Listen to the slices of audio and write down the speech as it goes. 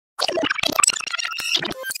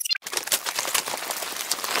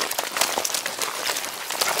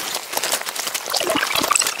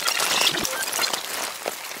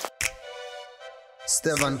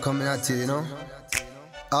Stevon coming at you, you know.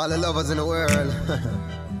 All the lovers in the world,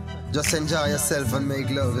 just enjoy yourself and make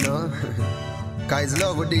love, you know. Cause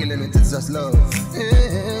love we're dealing with, it's just love.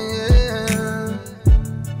 Yeah.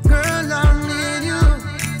 Girl, I need you.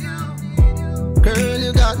 Girl,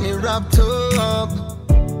 you got me wrapped up,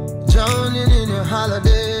 drowning in your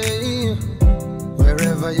holiday.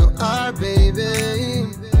 Wherever you are, baby,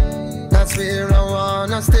 that's where I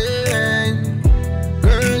wanna stay.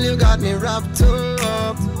 Girl, you got me wrapped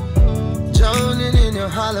up, drowning in your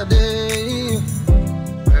holiday.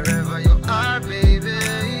 Wherever you are, baby,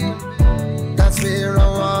 that's where I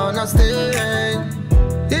wanna stay.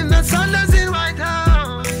 If the sun doesn't right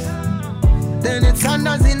out, then it's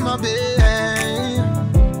thunders in my bay.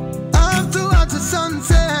 Up towards the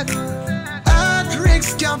sunset at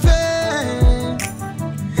Rick's Cafe.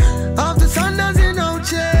 Up the sun doesn't no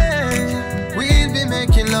change, we'll be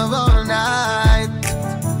making love all night.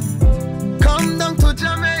 Come down to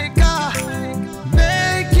Jamaica,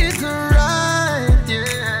 make it right,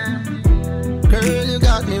 yeah. Girl, you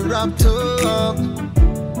got me wrapped up,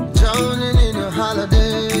 drowning in your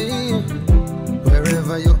holiday.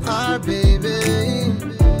 Wherever you are, baby,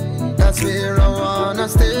 that's where I wanna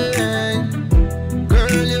stay.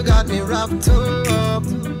 Girl, you got me wrapped up,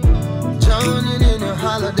 drowning in your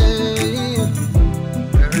holiday.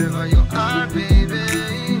 Wherever you are,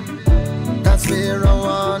 baby, that's where I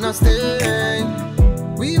wanna stay.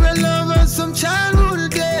 We were lovers from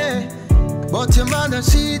childhood day, but your mother,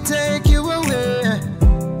 she take you away.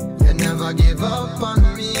 You never give up on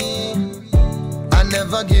me, I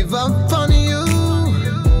never give up on you.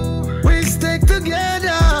 We stick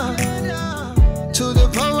together to the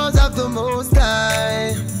powers of the Most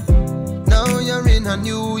High. Now you're in a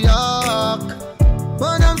New York,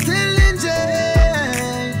 but I'm still in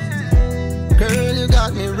jail. Girl, you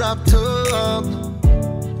got me wrapped up,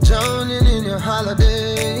 drowning in your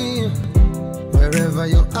holiday. Wherever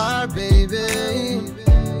you are, baby,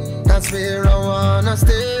 that's where I wanna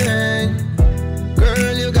stay.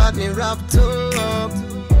 Girl, you got me wrapped up,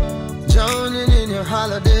 drowning in your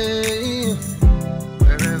holiday.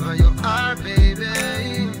 Wherever you are, baby,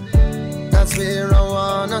 that's where I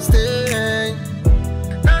wanna stay.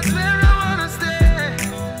 That's where I wanna stay,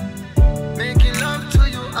 making love to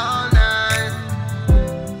you all night,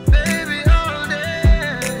 baby, all day.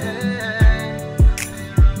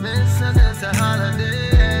 Listen, it's a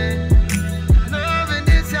holiday, loving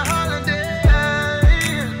this your holiday.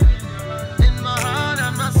 In my heart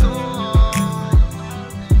and my soul,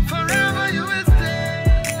 forever you will stay.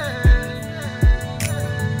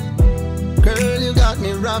 Girl, you got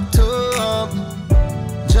me wrapped up,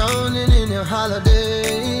 drowning in your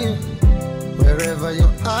holiday. Wherever you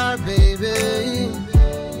are, baby,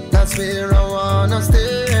 that's where I wanna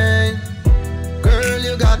stay. Girl,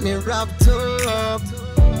 you got me wrapped up,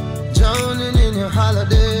 drowning in your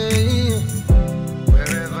holiday.